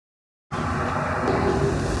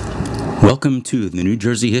Welcome to the New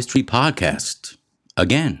Jersey History Podcast.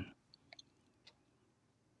 Again,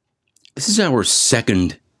 this is our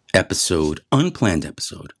second episode, unplanned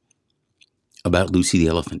episode, about Lucy the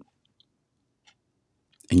elephant.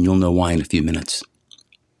 And you'll know why in a few minutes.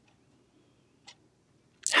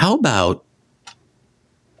 How about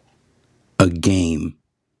a game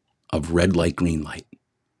of red light, green light?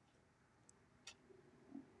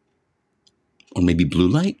 Or maybe blue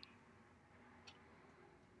light?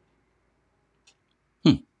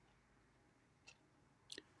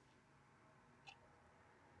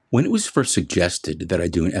 When it was first suggested that I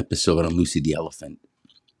do an episode on Lucy the elephant,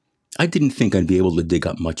 I didn't think I'd be able to dig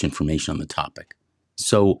up much information on the topic.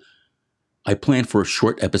 So I planned for a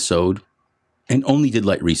short episode and only did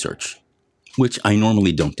light research, which I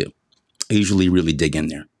normally don't do. I usually really dig in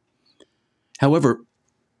there. However,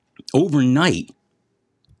 overnight,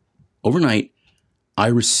 I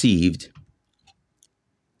received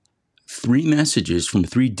 3 messages from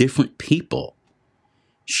 3 different people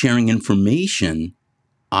sharing information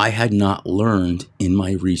I had not learned in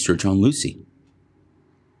my research on Lucy,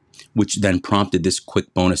 which then prompted this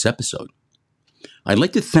quick bonus episode. I'd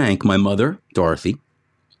like to thank my mother, Dorothy,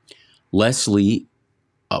 Leslie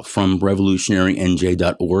from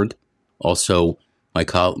revolutionarynj.org, also my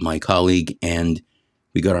colleague, and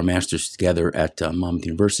we got our masters together at Monmouth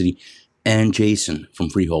University, and Jason from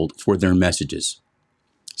Freehold for their messages.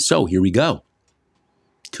 So here we go.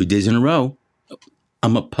 2 days in a row.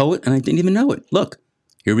 I'm a poet and I didn't even know it. Look.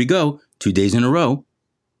 Here we go, 2 days in a row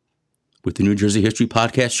with the New Jersey History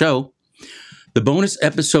Podcast show, the bonus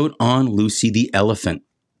episode on Lucy the elephant.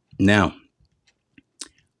 Now,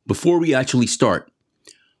 before we actually start,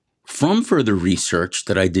 from further research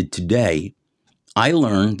that I did today, I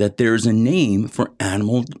learned that there's a name for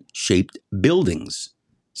animal-shaped buildings,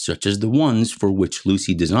 such as the ones for which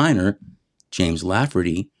Lucy designer James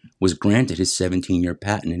Lafferty was granted his 17-year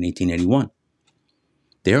patent in 1881.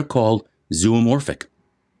 They are called zoomorphic.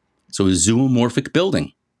 So a zoomorphic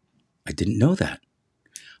building. I didn't know that.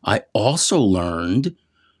 I also learned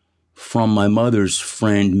from my mother's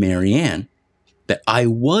friend Marianne that I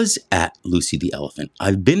was at Lucy the elephant.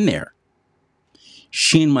 I've been there.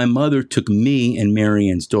 She and my mother took me and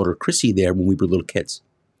Marianne's daughter Chrissy there when we were little kids.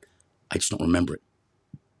 I just don't remember it.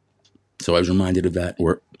 So I was reminded of that,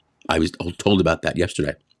 or I was told about that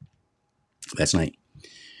last night.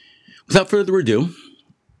 Without further ado,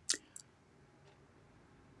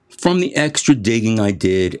 from the extra digging I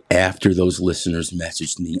did after those listeners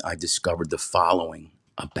messaged me, I discovered the following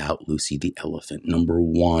about Lucy the elephant. Number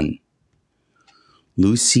 1,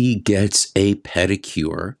 Lucy gets a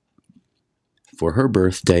pedicure for her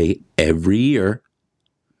birthday every year,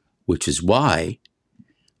 which is why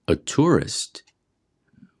a tourist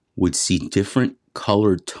would see different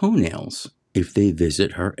colored toenails if they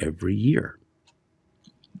visit her every year.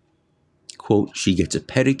 Quote, she gets a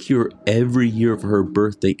pedicure every year for her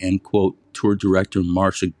birthday, end quote, tour director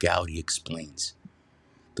Marcia Gowdy explains.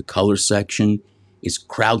 The color section is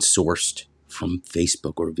crowdsourced from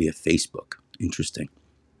Facebook or via Facebook. Interesting.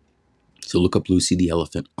 So look up Lucy the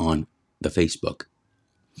elephant on the Facebook.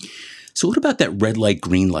 So what about that red light,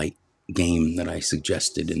 green light game that I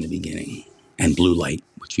suggested in the beginning? And blue light,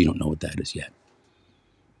 which we don't know what that is yet.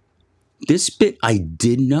 This bit I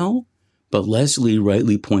did know, but Leslie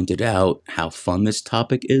rightly pointed out how fun this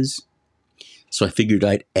topic is. So I figured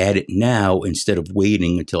I'd add it now instead of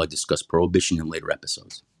waiting until I discuss Prohibition in later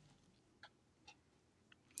episodes.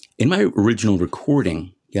 In my original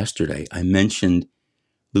recording yesterday, I mentioned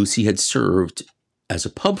Lucy had served as a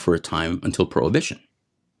pub for a time until Prohibition.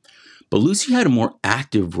 But Lucy had a more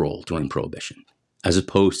active role during Prohibition, as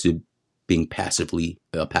opposed to being passively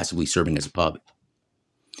serving as a pub.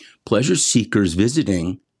 Pleasure seekers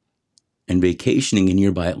visiting and vacationing in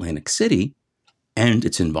nearby Atlantic City and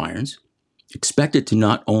its environs expected to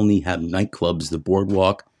not only have nightclubs, the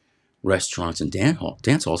boardwalk, restaurants, and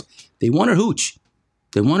dance halls, they wanted hooch.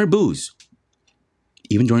 They wanted booze,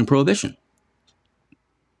 even during Prohibition.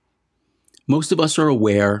 Most of us are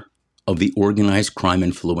aware of the organized crime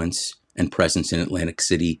influence and presence in Atlantic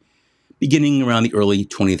City beginning around the early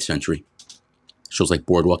 20th century. Shows like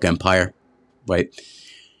Boardwalk Empire, right?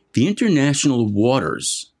 The international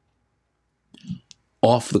waters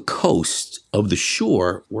off the coast of the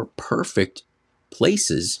shore were perfect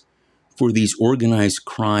places for these organized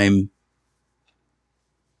crime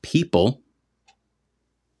people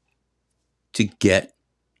to get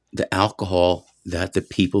the alcohol that the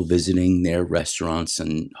people visiting their restaurants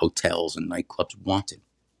and hotels and nightclubs wanted.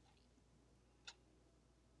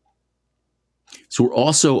 So we're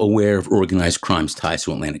also aware of organized crime's ties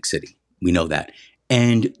to Atlantic City. We know that.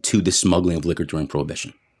 And to the smuggling of liquor during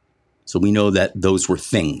Prohibition. So we know that those were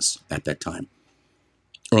things at that time.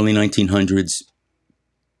 Early 1900s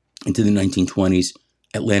into the 1920s,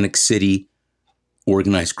 Atlantic City,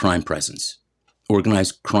 organized crime presence.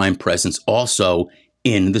 Organized crime presence also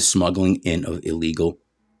in the smuggling in of illegal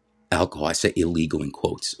alcohol. I say illegal in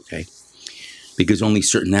quotes, okay? Because only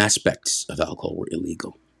certain aspects of alcohol were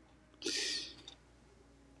illegal.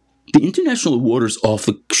 The international waters off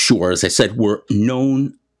the shore, as I said, were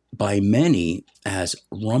known by many as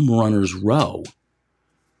Rum Runner's Row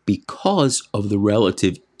because of the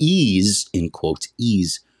relative ease, in quotes,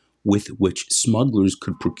 ease, with which smugglers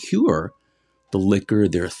could procure the liquor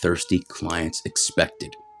their thirsty clients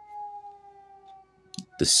expected.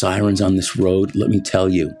 The sirens on this road, let me tell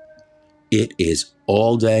you, it is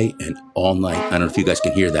all day and all night. I don't know if you guys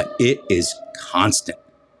can hear that. It is constant.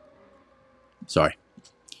 Sorry.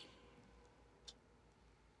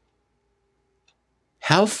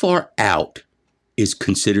 How far out is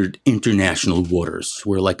considered international waters?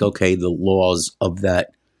 Where like, okay, the laws of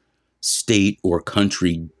that state or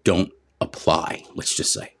country don't apply, let's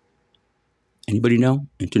just say. Anybody know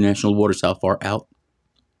international waters, how far out?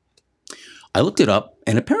 I looked it up,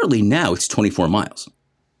 and apparently now it's 24 miles.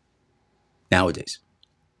 Nowadays.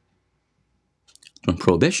 During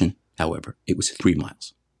Prohibition, however, it was 3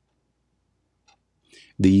 miles.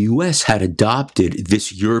 The U.S. had adopted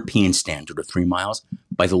this European standard of 3 miles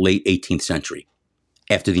by the late 18th century,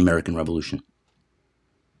 after the American Revolution.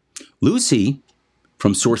 Lucy,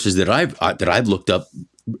 from sources that I've looked up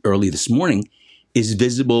early this morning, is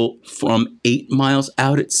visible from 8 miles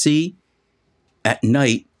out at sea at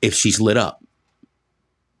night if she's lit up.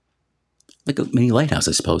 Like a mini lighthouse,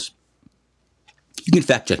 I suppose. You can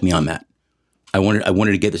fact check me on that. I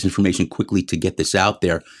wanted to get this information quickly to get this out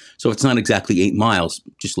there. So if it's not exactly 8 miles,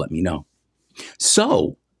 just let me know.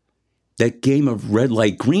 So that game of red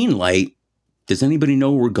light, green light, does anybody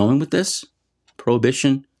know where we're going with this?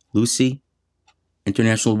 Prohibition, Lucy,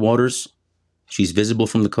 international waters. She's visible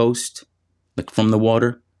from the coast, like from the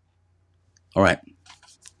water. All right.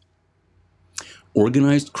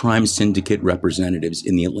 Organized crime syndicate representatives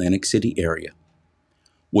in the Atlantic City area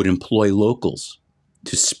would employ locals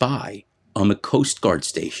to spy on the Coast Guard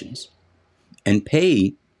stations and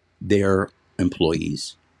pay their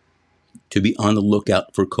employees to be on the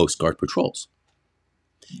lookout for Coast Guard patrols.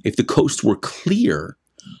 If the coast were clear,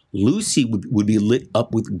 Lucy would be lit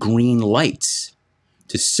up with green lights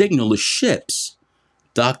to signal the ships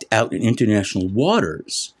docked out in international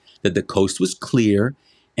waters that the coast was clear,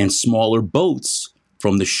 and smaller boats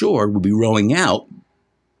from the shore would be rowing out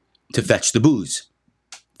to fetch the booze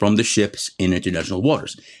from the ships in international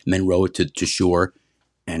waters, and then row it to shore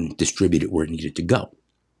and distribute it where it needed to go.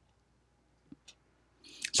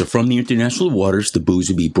 So from the international waters, the booze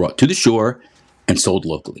would be brought to the shore and sold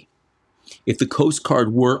locally. If the Coast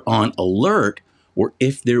Guard were on alert, or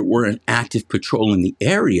if there were an active patrol in the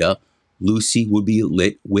area, Lucy would be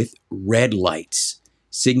lit with red lights,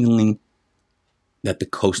 signaling that the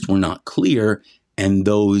coast were not clear, and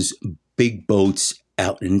those big boats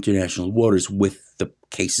out in international waters with the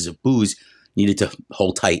cases of booze needed to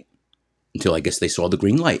hold tight until I guess they saw the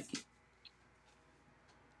green light.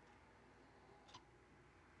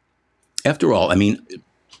 After all, I mean,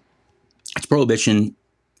 it's Prohibition.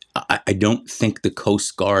 I don't think the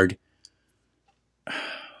Coast Guard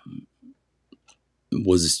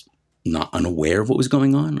was not unaware of what was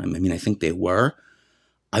going on. I mean, I think they were.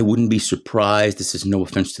 I wouldn't be surprised, this is no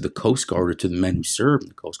offense to the Coast Guard or to the men who serve in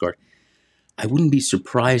the Coast Guard, I wouldn't be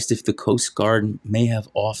surprised if the Coast Guard may have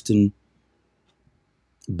often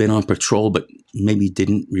been on patrol, but maybe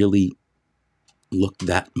didn't really look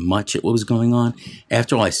that much at what was going on.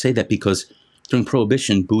 After all, I say that because during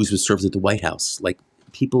Prohibition, booze was served at the White House. Like,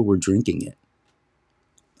 people were drinking it.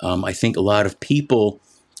 I think a lot of people,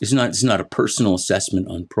 it's not a personal assessment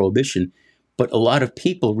on Prohibition, but a lot of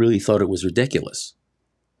people really thought it was ridiculous.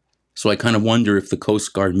 So I kind of wonder if the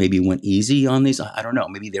Coast Guard maybe went easy on these. I don't know.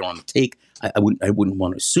 Maybe they were on the take. I wouldn't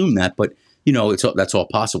want to assume that, but you know, that's all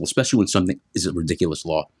possible, especially when something is a ridiculous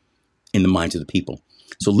law in the minds of the people.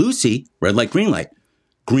 So Lucy, red light, green light.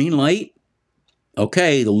 Green light,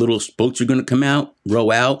 okay, the little boats are going to come out, row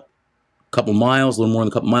out a couple miles, a little more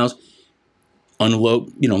than a couple miles,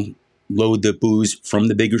 unload, load the booze from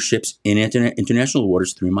the bigger ships in international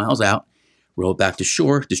waters 3 miles out, row it back to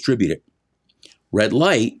shore, distribute it. Red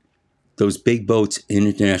light, those big boats in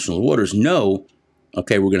international waters know,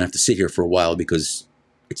 okay, we're going to have to sit here for a while because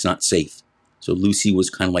it's not safe. So Lucy was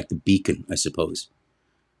kind of like the beacon, I suppose.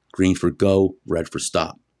 Green for go, red for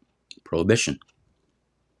stop. Prohibition.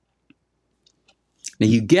 Now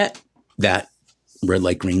you get that red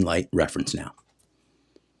light, green light reference now.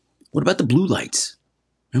 What about the blue lights?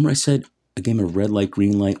 Remember I said a game of red light,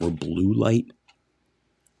 green light, or blue light?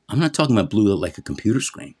 I'm not talking about blue light like a computer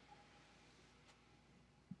screen.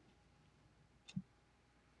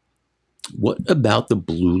 What about the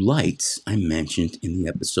blue lights I mentioned in the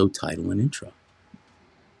episode title and intro?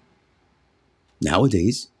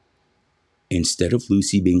 Nowadays, instead of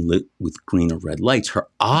Lucy being lit with green or red lights, her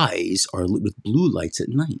eyes are lit with blue lights at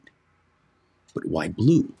night. But why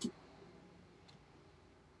blue?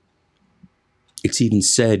 It's even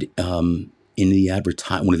said in the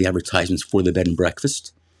one of the advertisements for the bed and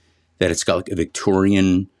breakfast that it's got like a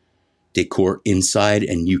Victorian decor inside,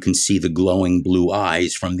 and you can see the glowing blue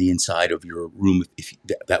eyes from the inside of your room. If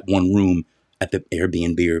that one room at the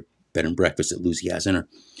Airbnb or bed and breakfast that Lucy has in her.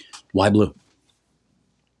 Why blue?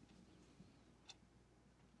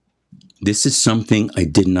 This is something I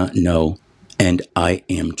did not know, and I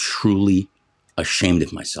am truly ashamed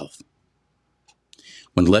of myself.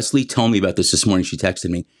 When Leslie told me about this morning, she texted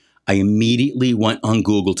me. I immediately went on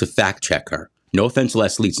Google to fact check her. No offense,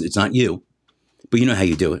 Leslie, it's not you, but you know how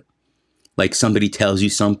you do it. Like somebody tells you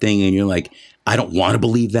something and you're like, I don't want to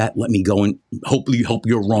believe that. Let me go and hope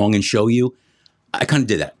you're wrong and show you. I kind of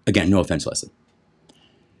did that. Again, no offense, Leslie.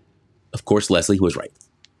 Of course, Leslie was right.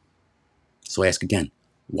 So I ask again,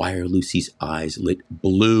 why are Lucy's eyes lit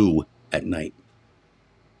blue at night?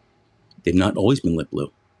 They've not always been lit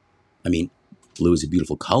blue. I mean, blue is a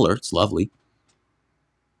beautiful color. It's lovely.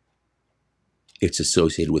 It's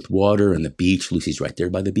associated with water and the beach. Lucy's right there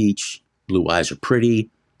by the beach. Blue eyes are pretty.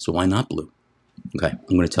 So why not blue? Okay,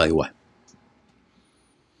 I'm going to tell you why.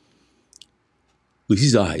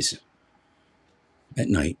 Lucy's eyes at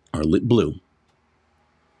night are lit blue.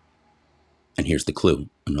 And here's the clue,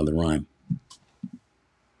 another rhyme.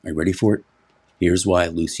 Are you ready for it? Here's why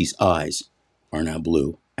Lucy's eyes are now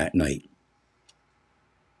blue at night.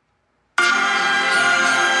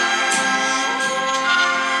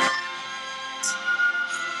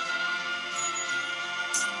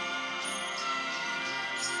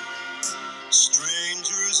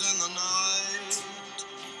 Strangers in the night,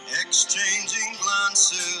 exchanging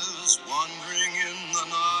glances, wandering in the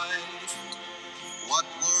night. What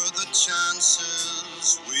were the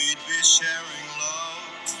chances we'd be sharing love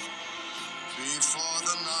before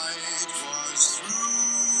the night was through?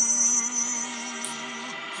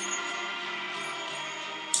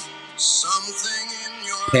 Something in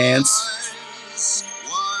your Pants. eyes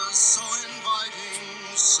was so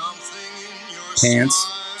inviting, something in your Pants.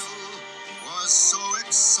 smile was so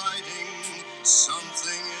exciting,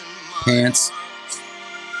 something in my Pants. heart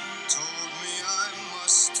told me I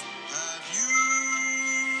must have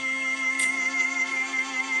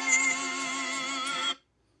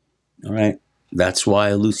you. All right. That's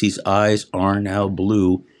why Lucy's eyes are now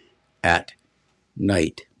blue at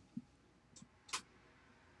night.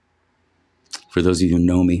 For those of you who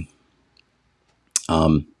know me,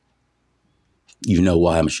 you know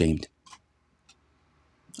why I'm ashamed.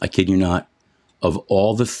 I kid you not. Of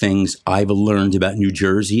all the things I've learned about New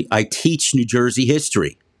Jersey, I teach New Jersey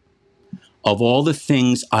history. Of all the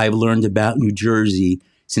things I've learned about New Jersey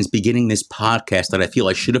since beginning this podcast that I feel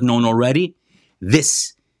I should have known already,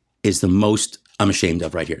 this is the most I'm ashamed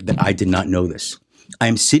of right here, that I did not know this.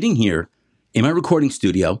 I'm sitting here in my recording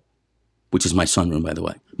studio, which is my sunroom, by the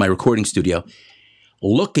way, my recording studio,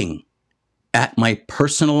 looking at my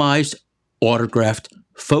personalized autographed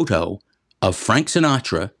photo of Frank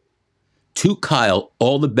Sinatra. To Kyle,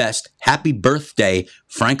 all the best. Happy birthday,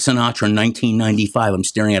 Frank Sinatra, 1995. I'm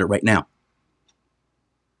staring at it right now.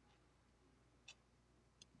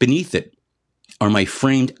 Beneath it are my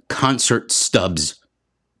framed concert stubs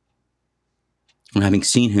from having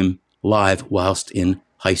seen him live whilst in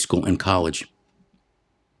high school and college.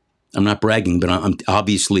 I'm not bragging, but I'm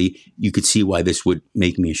obviously, you could see why this would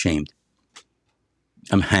make me ashamed.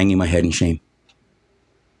 I'm hanging my head in shame.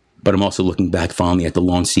 But I'm also looking back fondly at the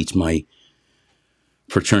lawn seats my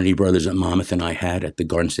fraternity brothers at Monmouth and I had at the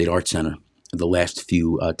Garden State Art Center the last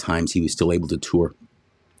few times he was still able to tour.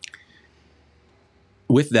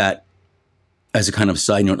 With that, as a kind of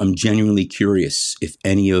side note, I'm genuinely curious if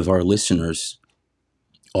any of our listeners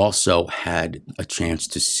also had a chance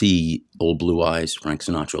to see Old Blue Eyes, Frank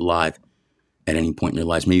Sinatra, live at any point in your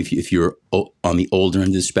lives. Maybe if you're on the older end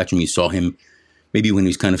of the spectrum, you saw him maybe when he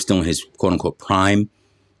was kind of still in his quote-unquote prime.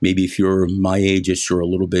 Maybe if you're my age-ish or a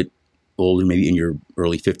little bit older, maybe in your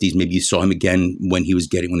early 50s, maybe you saw him again when he was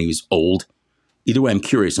old. Either way, I'm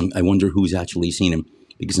curious. I wonder who's actually seen him,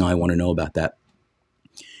 because now I want to know about that.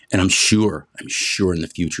 And I'm sure in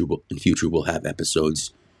the future we'll have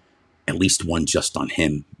episodes, at least one just on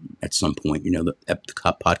him at some point. You know, the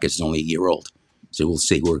podcast is only a year old, so we'll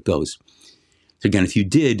see where it goes. So again, if you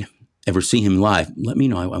did ever see him live, let me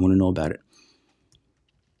know. I want to know about it.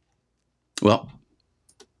 Well,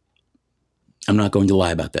 I'm not going to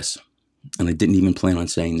lie about this, and I didn't even plan on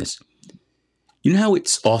saying this. You know how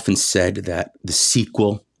it's often said that the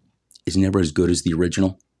sequel is never as good as the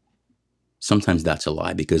original? Sometimes that's a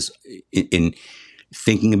lie, because in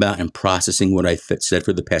thinking about and processing what I said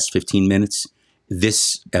for the past 15 minutes,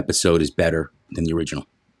 this episode is better than the original.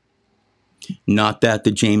 Not that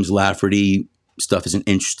the James Lafferty stuff isn't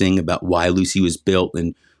interesting about why Lucy was built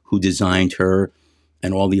and who designed her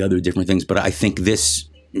and all the other different things, but I think this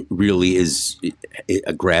really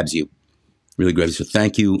it grabs you, really grabs you. So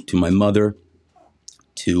thank you to my mother,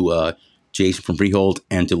 to Jason from Freehold,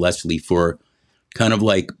 and to Leslie for kind of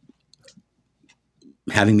like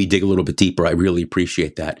having me dig a little bit deeper. I really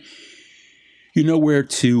appreciate that. You know where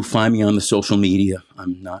to find me on the social media. I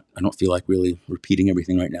don't feel like really repeating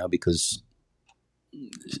everything right now because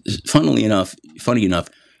funny enough,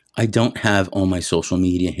 I don't have all my social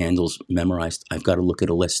media handles memorized. I've got to look at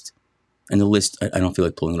a list. And the list, I don't feel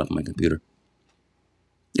like pulling it up on my computer.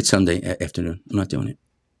 It's Sunday afternoon. I'm not doing it.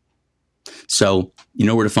 So you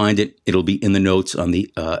know where to find it. It'll be in the notes on the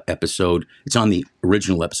episode. It's on the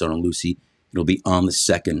original episode on Lucy. It'll be on the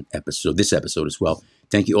second episode, this episode as well.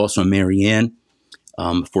 Thank you also, Marianne,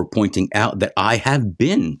 for pointing out that I have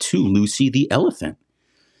been to Lucy the Elephant.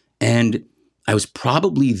 And I was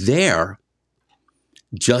probably there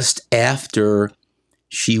just after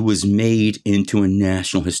she was made into a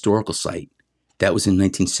National Historical Site. That was in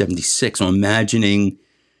 1976. So I'm imagining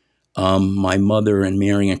my mother and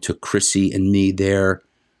Marianne took Chrissy and me there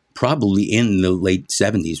probably in the late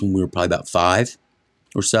 70s when we were probably about 5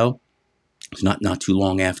 or so. It's not too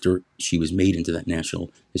long after she was made into that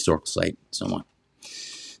National Historical Site and so on.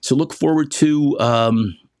 So look forward to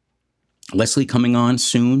Leslie coming on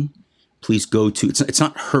soon. Please go to, it's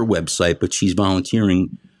not her website, but she's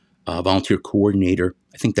volunteering, volunteer coordinator.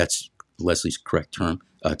 I think that's Leslie's correct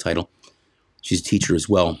title. She's a teacher as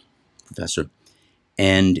well, professor.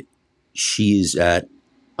 And she is at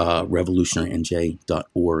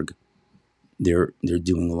revolutionarynj.org. They're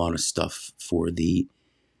doing a lot of stuff for the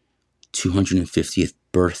 250th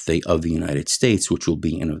birthday of the United States, which will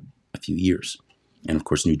be in a few years. And of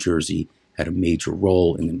course, New Jersey had a major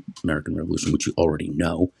role in the American Revolution, which you already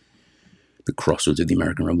know, the crossroads of the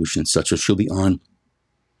American Revolution and such. So she'll be on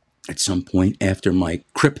at some point after my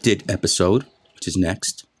cryptid episode, which is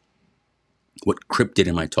next. What cryptid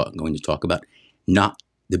am I going to talk about? Not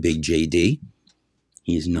the big JD.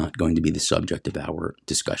 He is not going to be the subject of our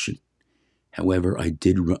discussion. However, I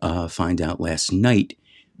did find out last night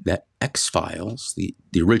that X-Files, the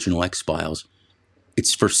original X-Files,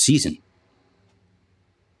 its first season,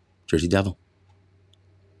 Jersey Devil.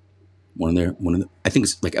 One of the, I think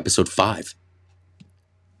it's like episode 5.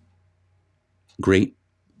 Great,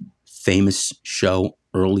 famous show,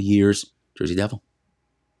 early years, Jersey Devil.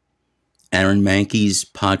 Aaron Mahnke's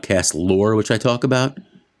podcast Lore, which I talk about,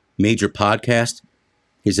 major podcast,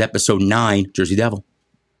 his episode 9, Jersey Devil.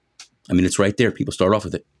 I mean, it's right there. People start off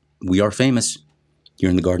with it. We are famous here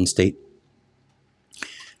in the Garden State.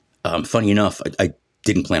 Funny enough, I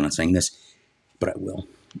didn't plan on saying this, but I will.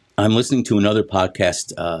 I'm listening to another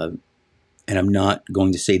podcast, and I'm not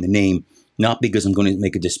going to say the name, not because I'm going to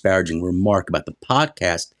make a disparaging remark about the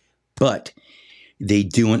podcast, but they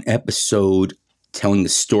do an episode telling the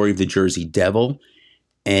story of the Jersey Devil,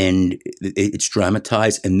 and it's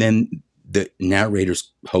dramatized, and then the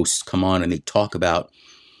narrators, hosts come on and they talk about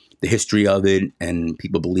the history of it and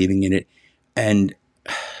people believing in it, and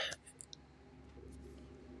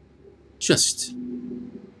just,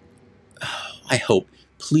 I hope,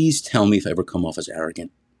 please tell me if I ever come off as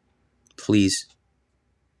arrogant. Please.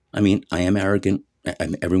 I mean, I am arrogant.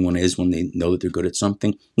 Everyone is when they know that they're good at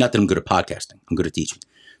something. Not that I'm good at podcasting. I'm good at teaching.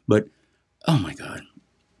 But, oh my God,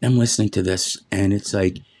 I'm listening to this and it's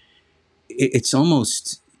like, it's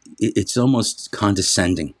almost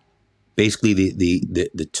condescending. Basically,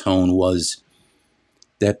 the tone was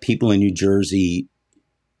that people in New Jersey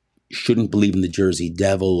shouldn't believe in the Jersey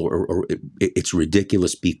Devil, or it's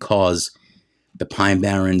ridiculous because the Pine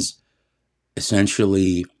Barrens,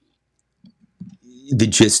 essentially, the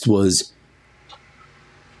gist was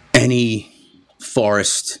any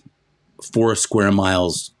forest 4 square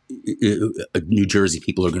miles, New Jersey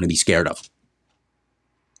people are going to be scared of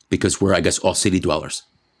because we're, I guess, all city dwellers.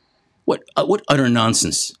 What utter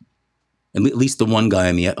nonsense! And at least the one guy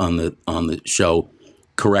on the show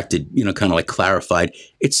corrected, kind of like clarified.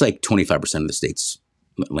 It's like 25% of the state's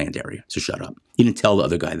land area. So shut up. He didn't tell the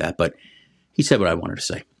other guy that, but he said what I wanted to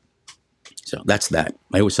say. So that's that.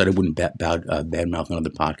 I always said I wouldn't badmouth another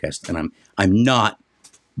podcast, and I'm not,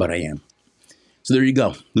 but I am. So there you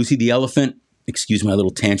go. Lucy the Elephant. Excuse my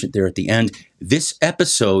little tangent there at the end. This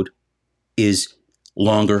episode is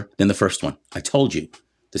longer than the first one. I told you,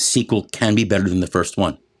 the sequel can be better than the first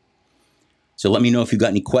one. So let me know if you got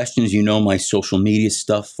any questions. You know my social media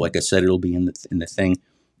stuff. Like I said, it'll be in the thing,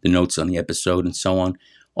 the notes on the episode and so on.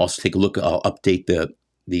 Also take a look. I'll update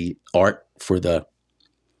the art for the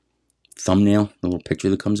thumbnail, the little picture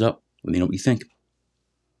that comes up. Let me know what you think.